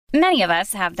Many of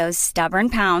us have those stubborn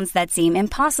pounds that seem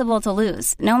impossible to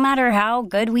lose, no matter how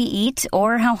good we eat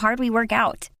or how hard we work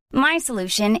out. My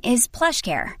solution is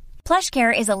PlushCare.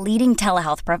 PlushCare is a leading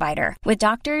telehealth provider with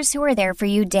doctors who are there for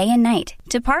you day and night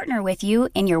to partner with you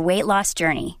in your weight loss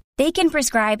journey. They can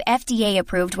prescribe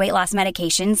FDA-approved weight loss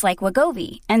medications like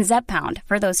Wegovy and Zepbound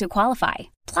for those who qualify.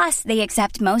 Plus, they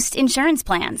accept most insurance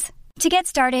plans. To get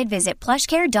started, visit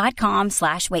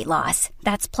plushcare.com/weightloss.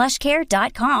 That's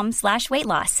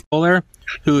plushcare.com/weightloss. Ohler,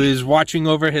 who is watching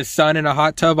over his son in a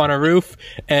hot tub on a roof.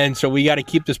 And so we got to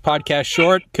keep this podcast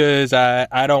short because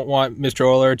I don't want Mr.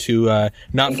 Ohler to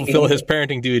not fulfill his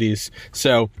parenting duties.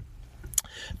 So,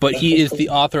 but he is the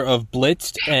author of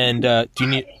Blitzed. And do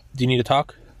you need to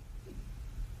talk?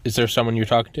 Is there someone you're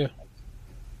talking to?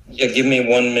 Yeah, give me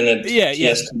 1 minute. Yeah.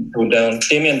 Yes, go down.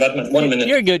 Damien Buttman, 1 minute.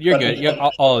 You're good.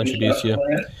 I'll introduce you.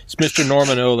 It's Mr.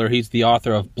 Norman Ohler. He's the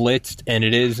author of Blitzed, and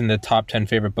it is in the top 10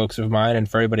 favorite books of mine. And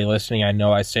for everybody listening, I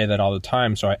know I say that all the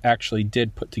time, so I actually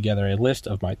did put together a list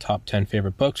of my top 10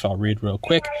 favorite books. I'll read real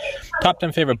quick. Top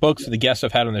 10 favorite books of the guests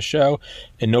I've had on the show,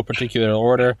 in no particular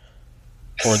order.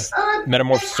 Or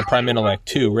Metamorphosis of Prime Intellect,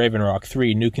 2, Raven Rock,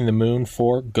 3, Nuking the Moon,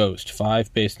 4, Ghost,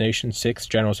 5, Base Nation, 6,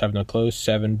 Generals Have No Clothes,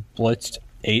 7, Blitzed,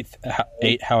 8,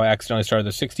 How I Accidentally Started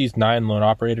the 60s, 9, Lone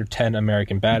Operator, 10,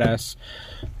 American Badass.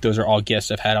 Those are all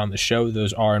guests I've had on the show.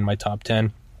 Those are in my top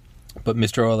 10. But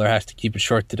Mr. Ohler has to keep it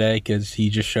short today because he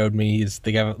just showed me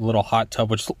they got a little hot tub,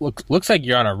 which looks like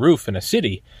you're on a roof in a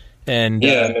city. And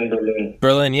yeah, I'm in Berlin.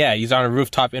 Berlin, yeah, he's on a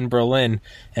rooftop in Berlin.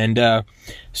 And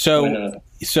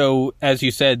so, as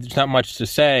you said, there's not much to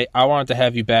say. I wanted to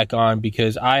have you back on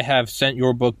because I have sent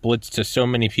your book, Blitz, to so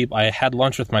many people. I had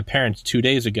lunch with my parents 2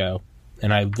 days ago,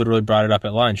 and I literally brought it up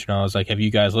at lunch, and I was like, have you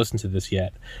guys listened to this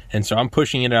yet? And so I'm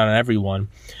pushing it on everyone.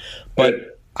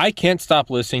 But I can't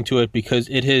stop listening to it because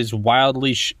it has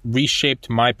wildly reshaped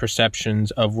my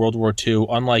perceptions of World War II,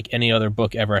 unlike any other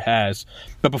book ever has.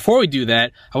 But before we do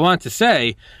that, I wanted to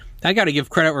say, I got to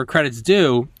give credit where credit's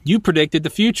due. You predicted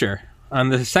the future. On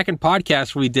the second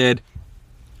podcast we did,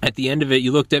 at the end of it,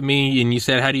 you looked at me and you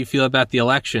said, how do you feel about the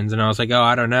elections? And I was like, oh,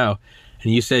 I don't know.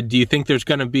 And you said, do you think there's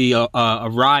going to be a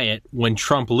riot when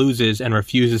Trump loses and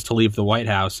refuses to leave the White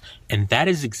House? And that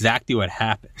is exactly what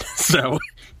happened. So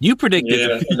you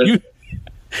predicted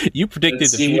you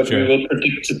predicted the future. See what we will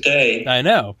predict today. I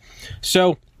know.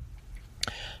 So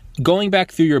going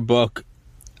back through your book,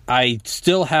 I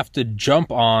still have to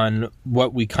jump on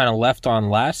what we kind of left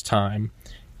on last time.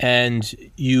 And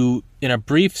you, in a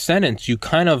brief sentence, you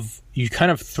kind of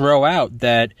throw out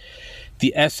that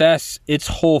the SS, its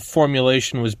whole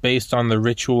formulation was based on the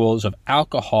rituals of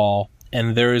alcohol,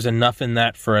 and there is enough in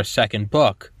that for a second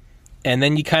book. And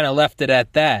then you kind of left it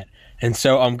at that. And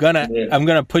so I'm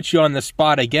gonna put you on the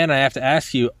spot again. I have to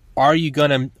ask you, are you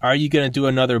gonna do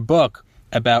another book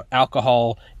about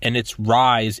alcohol and its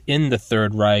rise in the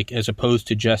Third Reich, as opposed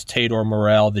to just Tador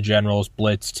Morell, the generals,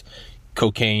 blitzed,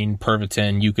 cocaine,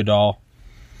 Pervitin, Eucadol?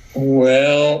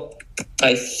 Well,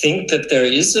 I think that there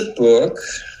is a book.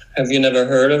 Have you never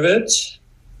heard of it?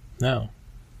 No.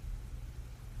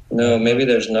 No, maybe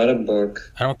there's not a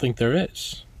book. I don't think there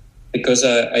is. Because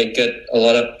I get a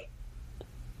lot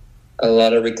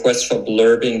of requests for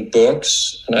blurbing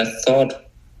books, and I thought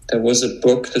there was a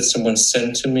book that someone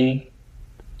sent to me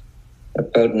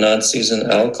about Nazis and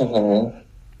alcohol.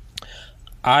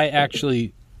 I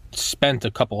actually spent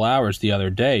a couple hours the other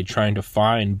day trying to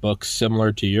find books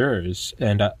similar to yours,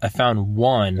 and I found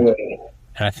one, and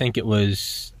I think it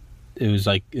was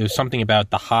something about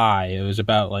the high. It was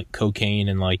about like cocaine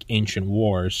and like ancient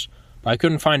wars, but I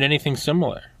couldn't find anything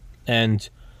similar. And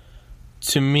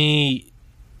to me,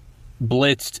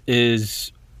 Blitzed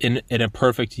is in a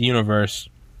perfect universe.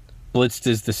 Blitzed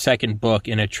is the second book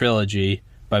in a trilogy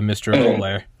by Mr.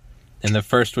 Ohler, and the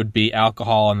first would be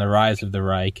Alcohol and the Rise of the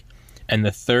Reich, and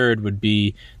the third would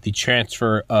be the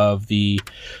transfer of the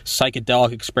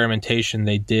psychedelic experimentation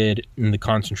they did in the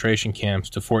concentration camps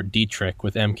to Fort Detrick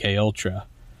with MK Ultra.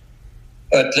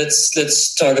 But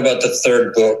let's talk about the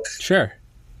third book. Sure.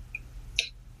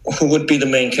 Who would be the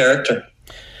main character?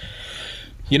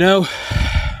 You know,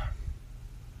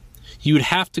 you would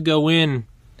have to go in.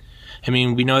 I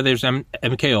mean, we know there's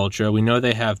MK Ultra. We know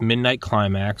they have Midnight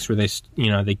Climax, where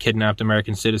they kidnapped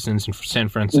American citizens in San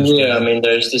Francisco. Yeah, I mean,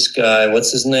 there's this guy.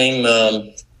 What's his name?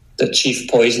 The chief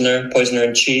poisoner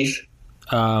in chief.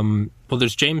 Well,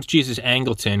 there's James Jesus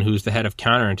Angleton, who's the head of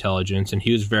counterintelligence, and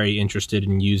he was very interested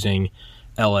in using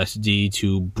LSD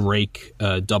to break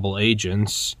double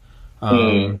agents.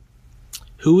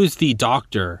 Who is the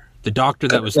doctor? The doctor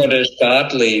that was... there's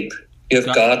Gottlieb. You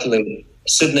have Gottlieb.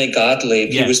 Sidney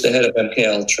Gottlieb. Yes. He was the head of MK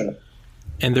Ultra.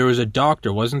 And there was a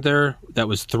doctor, wasn't there, that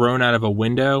was thrown out of a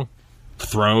window,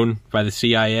 thrown by the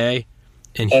CIA.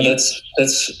 And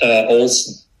that's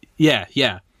Olson.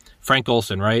 Yeah. Frank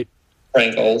Olson, right?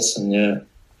 Frank Olson, yeah.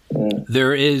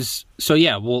 There is, so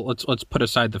yeah, well, let's put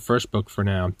aside the first book for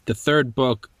now. The third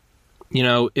book,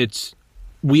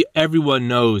 everyone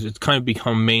knows it's kind of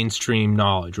become mainstream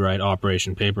knowledge, right?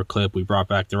 Operation Paperclip, we brought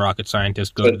back the rocket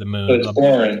scientists, go to the moon. But it's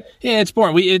boring. Yeah, it's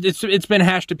boring. It's been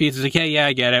hashed to pieces. Okay, yeah,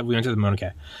 I get it. We went to the moon.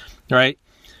 Okay, right.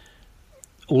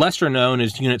 Lesser known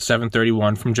is Unit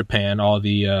 731 from Japan. All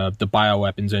the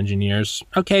bioweapons engineers.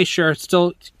 Okay, sure.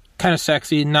 Still kind of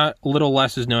sexy. Not a little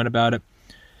less is known about it.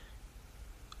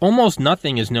 Almost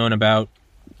nothing is known about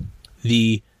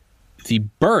the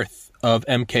birth of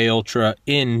MK Ultra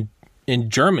in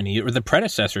Germany, or the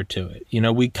predecessor to it.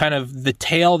 We kind of, the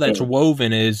tale that's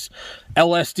woven is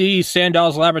LSD,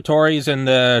 Sandal's laboratories, and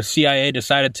the CIA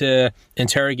decided to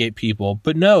interrogate people.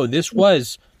 But no, this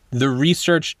was the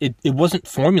research. It wasn't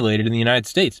formulated in the United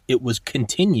States. It was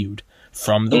continued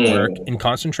from the work in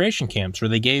concentration camps, where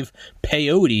they gave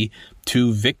peyote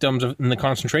to victims in the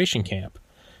concentration camp.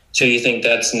 So you think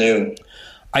that's new?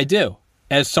 I do.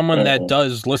 As someone that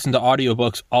does listen to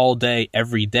audiobooks all day,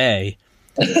 every day,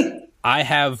 I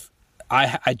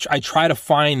try to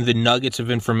find the nuggets of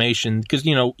information, because,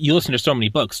 you listen to so many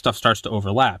books, stuff starts to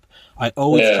overlap. I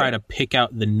always try to pick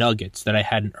out the nuggets that I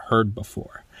hadn't heard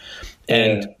before.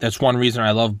 And that's one reason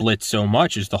I love Blitz so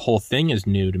much, is the whole thing is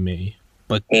new to me.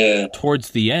 But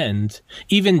towards the end,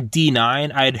 even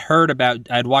D9,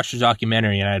 I'd watched a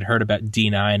documentary and I'd heard about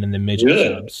D9 and the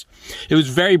midget subs. It was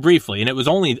very briefly, and it was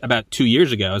only about 2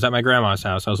 years ago. I was at my grandma's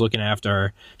house. I was looking after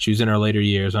her. She was in her later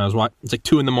years, and it's like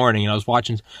 2 a.m, and I was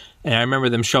watching, and I remember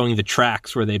them showing the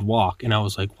tracks where they'd walk, and I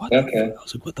was like, what? I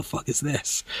was like, what the fuck is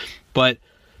this? But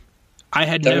I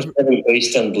had that was probably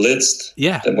based on Blitz.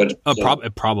 Yeah,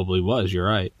 it probably was. You're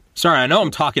right. Sorry, I know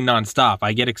I'm talking nonstop.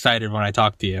 I get excited when I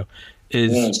talk to you.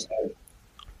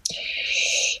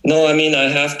 No, I mean, I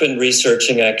have been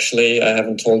researching, actually. I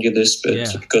haven't told you this, but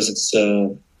because it's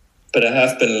but I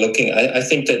have been looking. I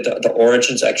think that the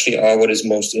origins actually are what is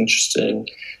most interesting.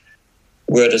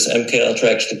 Where does MK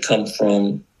Ultra actually come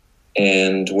from,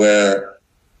 and what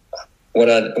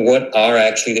are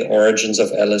actually the origins of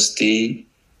LSD?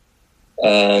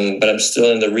 But I'm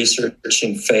still in the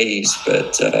researching phase.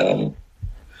 But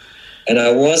and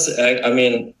I was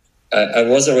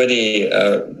already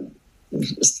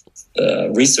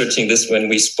researching this when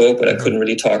we spoke, but I couldn't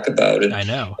really talk about it. I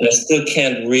know. And I still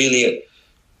can't really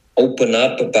open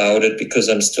up about it because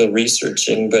I'm still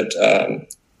researching, but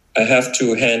I have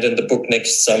to hand in the book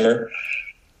next summer.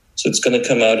 So it's going to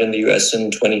come out in the US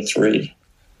in 23.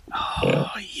 Oh,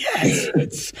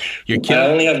 yes. I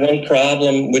only have one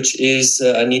problem, which is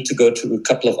I need to go to a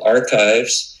couple of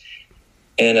archives.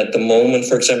 And at the moment,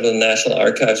 for example, the National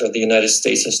Archives of the United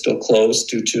States are still closed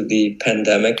due to the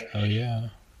pandemic. Oh, yeah.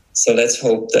 So let's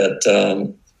hope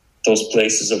that those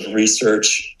places of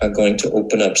research are going to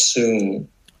open up soon.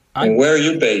 And where are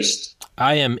you based?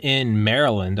 I am in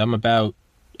Maryland. I'm about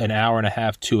an hour and a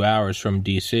half, 2 hours from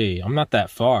D.C. I'm not that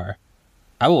far.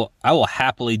 I will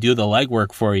happily do the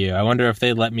legwork for you. I wonder if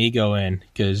they'd let me go in,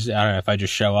 because I don't know if I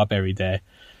just show up every day.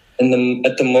 And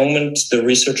at the moment, the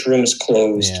research room is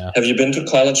closed. Yeah. Have you been to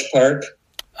College Park?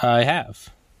 I have.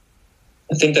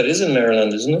 I think that is in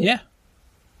Maryland, isn't it? Yeah.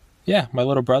 Yeah, my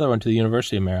little brother went to the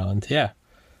University of Maryland. Yeah.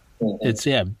 Mm-hmm. It's,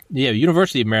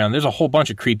 University of Maryland. There's a whole bunch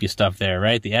of creepy stuff there,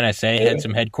 right? The NSA had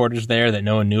some headquarters there that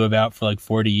no one knew about for like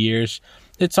 40 years.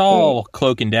 It's all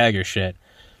cloak and dagger shit.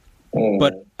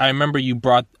 But I remember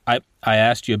I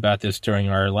asked you about this during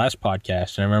our last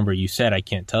podcast, and I remember you said I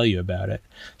can't tell you about it.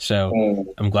 So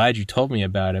I'm glad you told me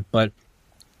about it. But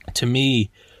to me,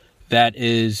 that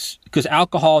is because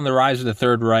alcohol and the rise of the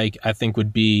Third Reich, I think,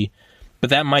 would be. But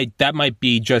that might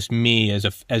be just me as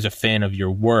a fan of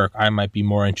your work. I might be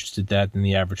more interested in that than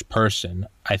the average person.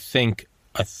 I think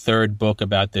a third book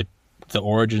about the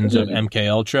origins of MK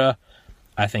Ultra,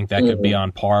 I think that could be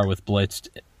on par with Blitz.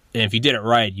 And if you did it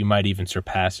right, you might even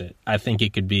surpass it. I think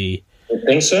it could be. You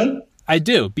think so? I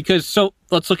do, because so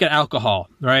let's look at alcohol,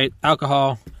 right?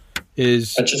 Alcohol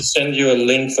is. I just send you a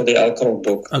link for the alcohol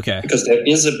book. Okay. Because there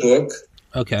is a book.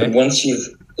 Okay. And once you've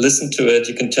listened to it,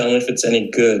 you can tell me if it's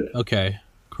any good. Okay.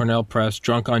 Cornell Press,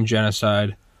 Drunk on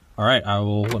Genocide. All right.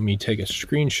 Let me take a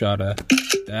screenshot of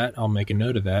that. I'll make a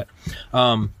note of that.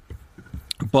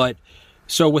 But.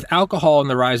 So with alcohol and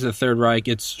the rise of the Third Reich,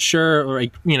 it's sure,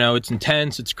 like, it's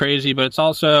intense, it's crazy, but it's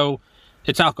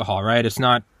alcohol, right? It's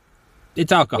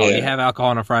alcohol. Yeah. You have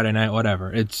alcohol on a Friday night,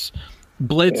 whatever. It's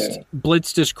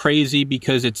blitzed is crazy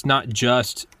because it's not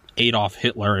just Adolf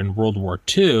Hitler in World War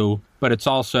II, but it's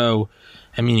also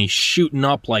I mean, he's shooting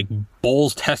up like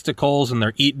bulls' testicles, and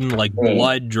they're eating like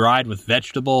blood dried with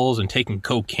vegetables, and taking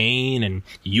cocaine and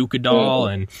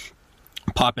Eucadol and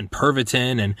popping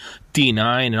Pervitin and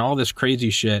D9 and all this crazy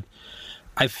shit.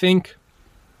 I think,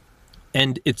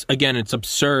 and it's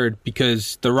absurd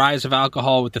because the rise of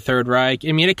alcohol with the Third Reich,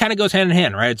 I mean, it kind of goes hand in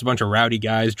hand, right? It's a bunch of rowdy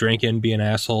guys drinking, being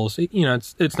assholes.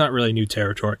 It's not really new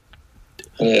territory.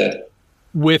 Yeah.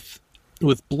 With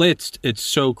Blitzed, it's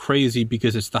so crazy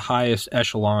because it's the highest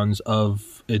echelons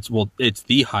of it's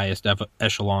the highest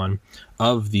echelon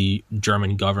of the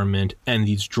German government, and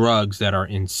these drugs that are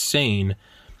insane.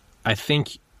 I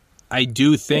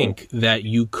do think that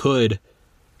you could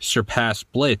surpass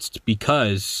Blitzed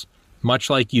because, much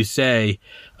like you say,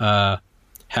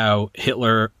 how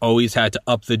Hitler always had to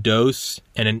up the dose,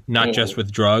 and not just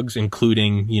with drugs,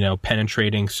 including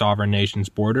penetrating sovereign nations'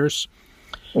 borders.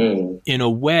 In a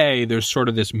way, there's sort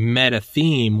of this meta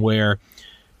theme where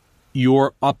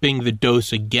you're upping the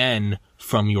dose again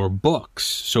from your books.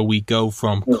 So we go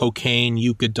from cocaine,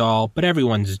 Eucadol, but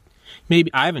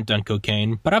maybe I haven't done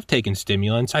cocaine, but I've taken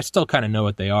stimulants. I still kind of know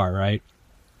what they are, right?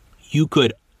 You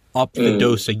could up the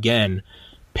dose again,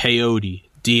 peyote,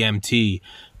 DMT,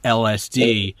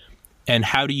 LSD, and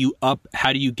how do you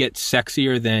get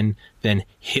sexier than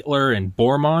Hitler and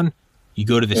Bormann? You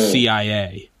go to the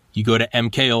CIA. You go to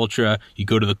MK Ultra, you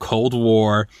go to the Cold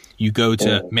War, you go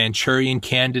to Manchurian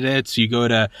Candidates, you go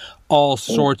to all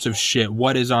sorts of shit.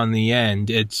 What is on the end?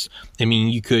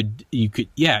 You could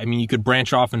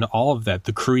branch off into all of that.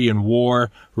 The Korean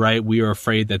War, right? We were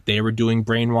afraid that they were doing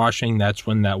brainwashing. That's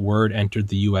when that word entered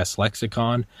the U.S.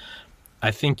 lexicon.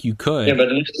 I think you could. Yeah, but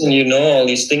listen, you know all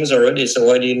these things already, so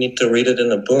why do you need to read it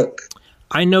in a book?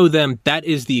 I know them. That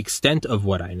is the extent of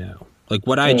what I know. Like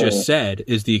what I just said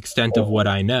is the extent of what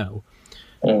I know.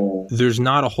 There's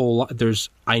not a whole lot.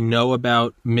 I know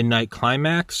about Midnight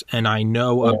Climax, and I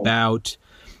know about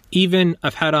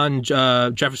I've had on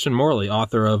Jefferson Morley,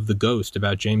 author of The Ghost,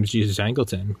 about James Jesus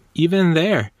Angleton. Even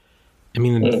there, I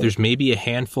mean, there's maybe a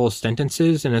handful of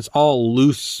sentences, and it's all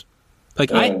loose.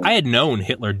 Like I had known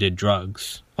Hitler did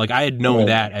drugs. Like I had known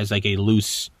that as like a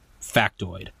loose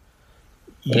factoid.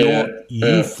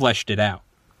 You fleshed it out.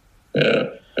 Yeah.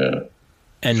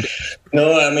 And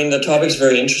no, I mean, the topic's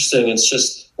very interesting. It's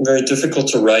just very difficult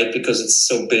to write because it's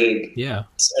so big. Yeah.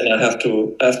 And I have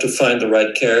to find the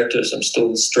right characters. I'm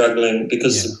still struggling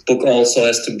because the book also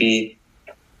has to be,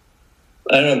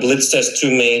 I don't know, Blitz has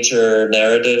two major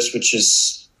narratives, which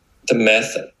is the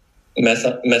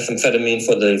methamphetamine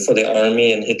for the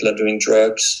army and Hitler doing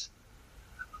drugs.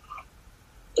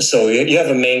 So you have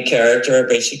a main character,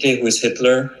 basically, who is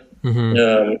Hitler.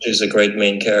 Which is a great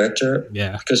main character,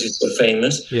 because he's so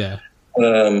famous.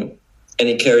 And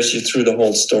he carries you through the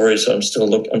whole story. So I'm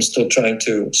still trying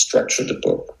to structure the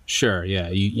book. Sure, yeah.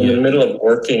 I'm in the middle of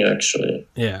working, actually.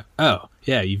 Yeah. Oh,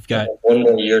 yeah. You've got 1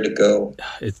 more year to go.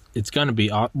 It's going to be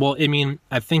well. I mean,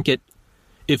 I think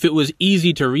if it was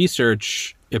easy to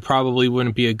research, it probably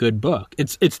wouldn't be a good book.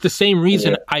 It's the same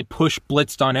reason I push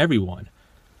Blitzed on everyone.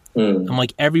 I'm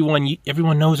like, everyone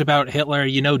knows about Hitler,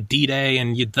 D-Day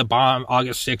and the bomb,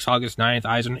 August 6th, August 9th,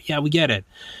 Eisenhower. Yeah, we get it.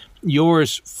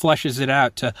 Yours fleshes it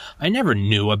out to, I never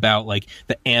knew about like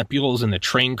the ampules and the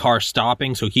train car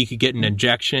stopping so he could get an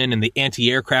injection and the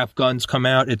anti-aircraft guns come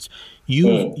out. It's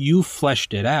you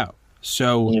fleshed it out.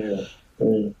 So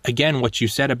again, what you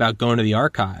said about going to the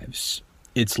archives,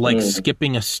 it's like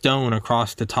skipping a stone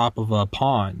across the top of a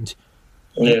pond.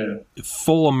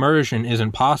 Full immersion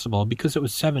isn't possible because it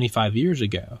was 75 years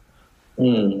ago.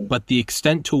 But the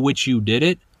extent to which you did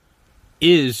it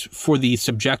is, for the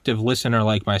subjective listener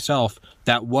like myself,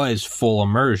 that was full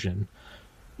immersion.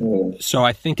 So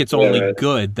I think it's only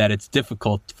good that it's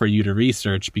difficult for you to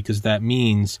research, because that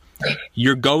means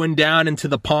you're going down into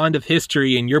the pond of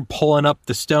history and you're pulling up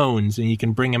the stones and you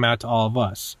can bring them out to all of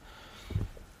us.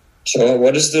 So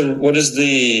what's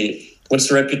the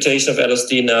reputation of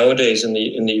LSD nowadays in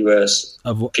the US?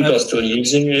 People are still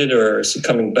using it, or is it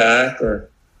coming back? Or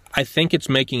I think it's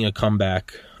making a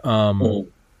comeback.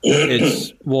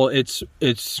 It's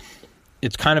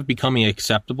kind of becoming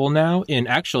acceptable now. In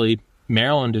actually,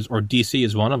 Maryland or DC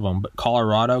is one of them, but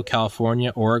Colorado,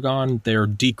 California, Oregon, they're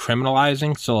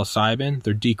decriminalizing psilocybin.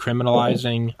 They're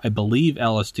decriminalizing, I believe,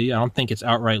 LSD. I don't think it's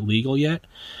outright legal yet.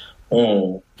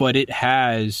 But it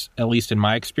has, at least in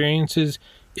my experiences,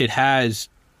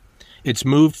 it's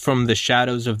moved from the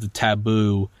shadows of the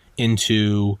taboo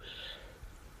into,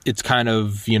 it's kind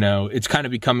of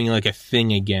becoming like a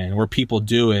thing again, where people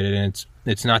do it, and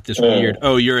it's not this weird,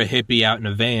 oh, you're a hippie out in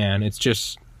a van. It's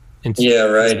just, Yeah,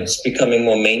 right. It's becoming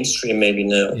more mainstream maybe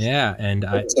now. Yeah, and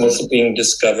it's also being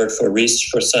discovered for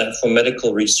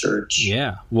medical research.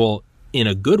 Yeah, well, in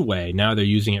a good way. Now they're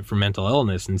using it for mental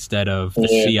illness instead of the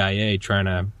CIA trying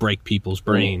to break people's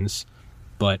brains.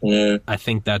 But I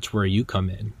think that's where you come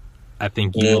in. I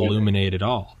think you illuminate it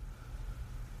all.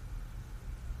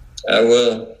 I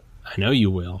will. I know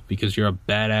you will, because you're a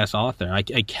badass author. I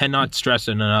cannot stress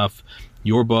it enough.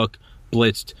 Your book,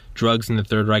 Blitzed, Drugs in the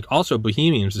Third Reich. Also,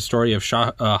 Bohemians, the story of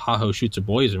Ha-Ho Shoots a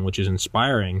Poison, which is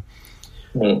inspiring.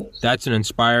 That's an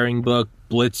inspiring book.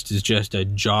 Blitzed is just a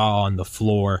jaw on the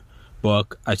floor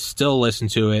book. I still listen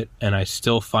to it, and I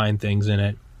still find things in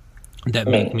it that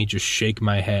make me just shake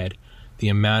my head. The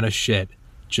amount of shit,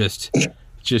 just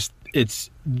it's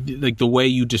like the way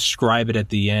you describe it at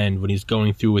the end when he's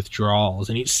going through withdrawals,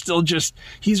 and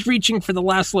he's reaching for the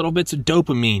last little bits of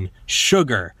dopamine,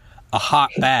 sugar, a hot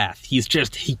bath. He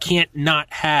can't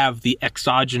not have the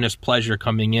exogenous pleasure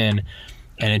coming in,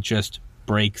 and it just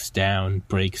breaks down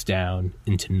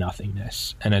into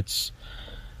nothingness. And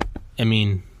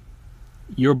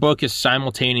your book is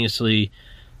simultaneously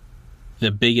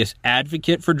the biggest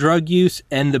advocate for drug use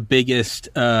and the biggest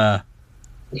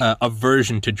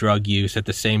aversion to drug use at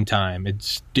the same time.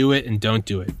 It's do it and don't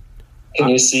do it. Can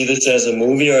you see this as a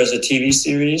movie or as a TV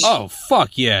series? Oh,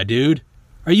 fuck yeah, dude.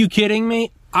 Are you kidding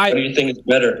me? What do you think is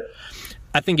better?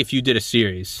 I think if you did a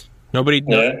series.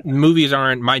 Movies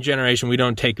aren't my generation. We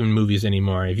don't take in movies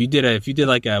anymore. If you did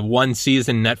like a one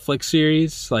season Netflix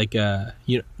series, like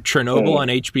Chernobyl on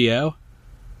HBO.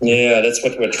 Yeah, that's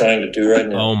what we're trying to do right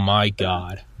now. Oh my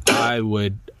God. I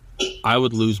would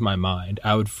lose my mind.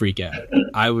 I would freak out.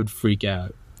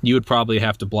 You would probably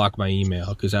have to block my email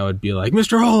because I would be like,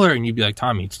 Mr. Ohler, and you'd be like,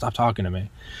 Tommy, stop talking to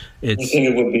me. You think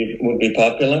it would be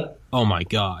popular? Oh my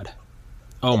God.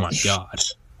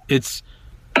 It's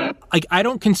like, I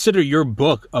don't consider your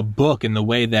book a book in the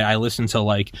way that I listen to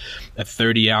like a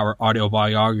 30-hour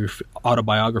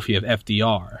autobiography of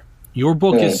FDR. Your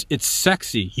book it's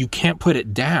sexy. You can't put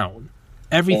it down.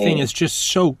 Everything is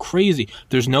just so crazy.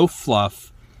 There's no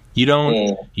fluff. You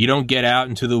don't get out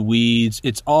into the weeds.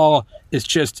 It's kind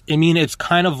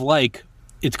of like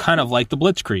the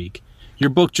Blitzkrieg. Your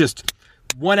book just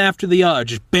one after the other,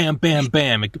 just bam, bam,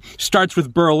 bam. It starts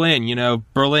with Berlin,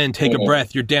 Berlin, take a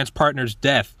breath, your dance partner's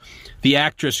death. The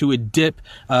actress who would dip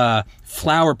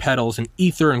flower petals in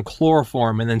ether and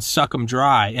chloroform and then suck them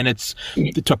dry. And it's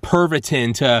to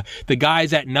Pervitin, to the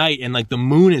guys at night, and like the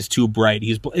moon is too bright.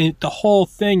 The whole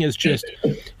thing is just,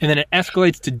 and then it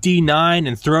escalates to D9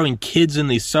 and throwing kids in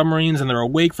these submarines and they're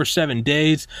awake for 7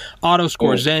 days. Otto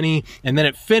Skorzeny, and then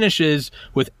it finishes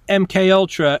with MK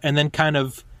Ultra and then kind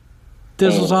of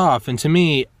fizzles off. And to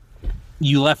me,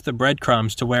 you left the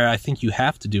breadcrumbs to where I think you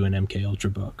have to do an MK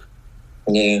Ultra book.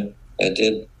 Yeah, I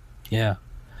did. Yeah.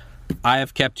 I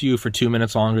have kept you for 2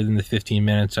 minutes longer than the 15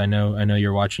 minutes. I know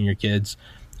you're watching your kids.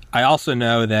 I also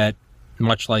know that,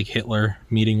 much like Hitler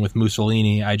meeting with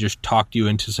Mussolini, I just talked you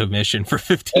into submission for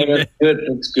 15 minutes.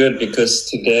 It's good because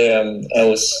today I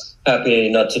was happy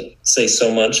not to say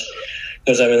so much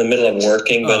because I'm in the middle of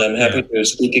working, but I'm happy to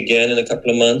speak again in a couple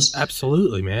of months.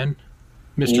 Absolutely, man.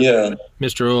 Mr.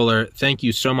 Ohler, thank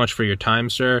you so much for your time,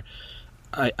 sir.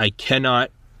 I cannot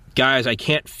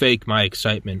fake my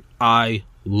excitement. I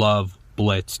love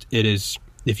Blitzed. It is,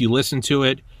 if you listen to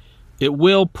it, it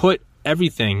will put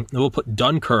everything. It will put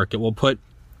Dunkirk. It will put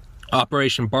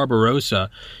Operation Barbarossa.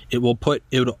 It'll put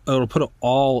it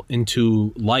all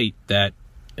into light. That,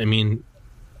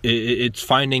 it's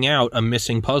finding out a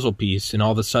missing puzzle piece, and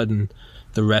all of a sudden,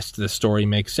 the rest of the story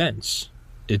makes sense.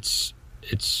 It's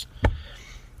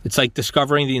like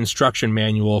discovering the instruction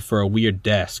manual for a weird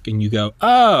desk, and you go,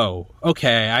 "Oh,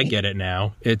 okay, I get it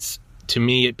now." To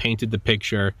me, it painted the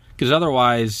picture, because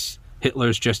otherwise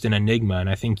Hitler's just an enigma, and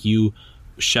I think you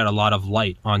shed a lot of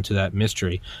light onto that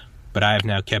mystery. But I have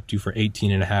now kept you for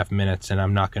 18 and a half minutes, and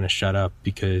I'm not going to shut up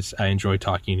because I enjoy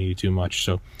talking to you too much.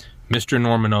 So, Mr.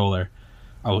 Norman Ohler,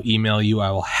 I will email you.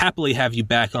 I will happily have you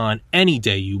back on any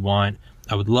day you want.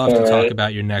 I would love to talk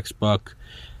about your next book.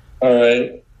 All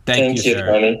right. Thank you, sir.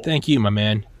 Tony. Thank you, my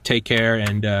man. Take care,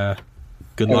 and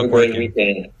good luck working.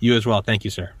 Weekend. You as well. Thank you,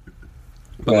 sir.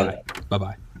 Bye-bye.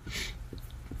 Bye-bye.